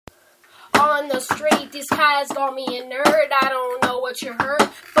on the street, these guys call me a nerd. I don't know what you heard,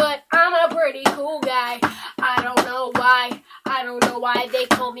 but I'm a pretty cool guy. I don't know why. I don't know why they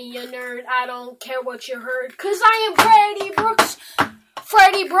call me a nerd. I don't care what you heard, 'cause I am Freddie Brooks.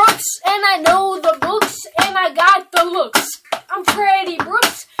 Freddie Brooks, and I know the books, and I got the looks. I'm Freddie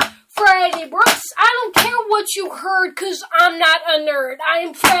Brooks. Freddie Brooks. I don't care what you heard, 'cause I'm not a nerd. I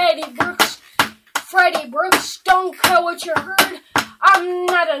am Freddie Brooks. Freddie Brooks. Don't care what you heard. I'm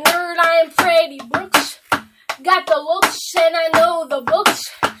not a nerd. I am Freddie Brooks. Got the looks, and I know the books.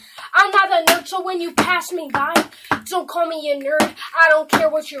 I'm not a nerd, so when you pass me by, don't call me a nerd. I don't care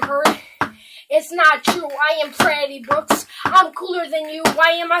what you heard. It's not true. I am Freddie Brooks. I'm cooler than you.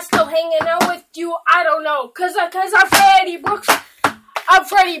 Why am I still hanging out with you? I don't know. 'Cause I'm Freddie Brooks. I'm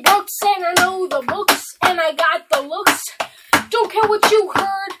Freddie Brooks, and I know the books, and I got the looks. Don't care what you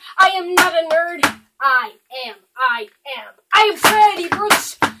heard. I am not a nerd. I am Freddie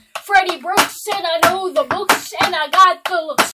Brooks. Freddie Brooks.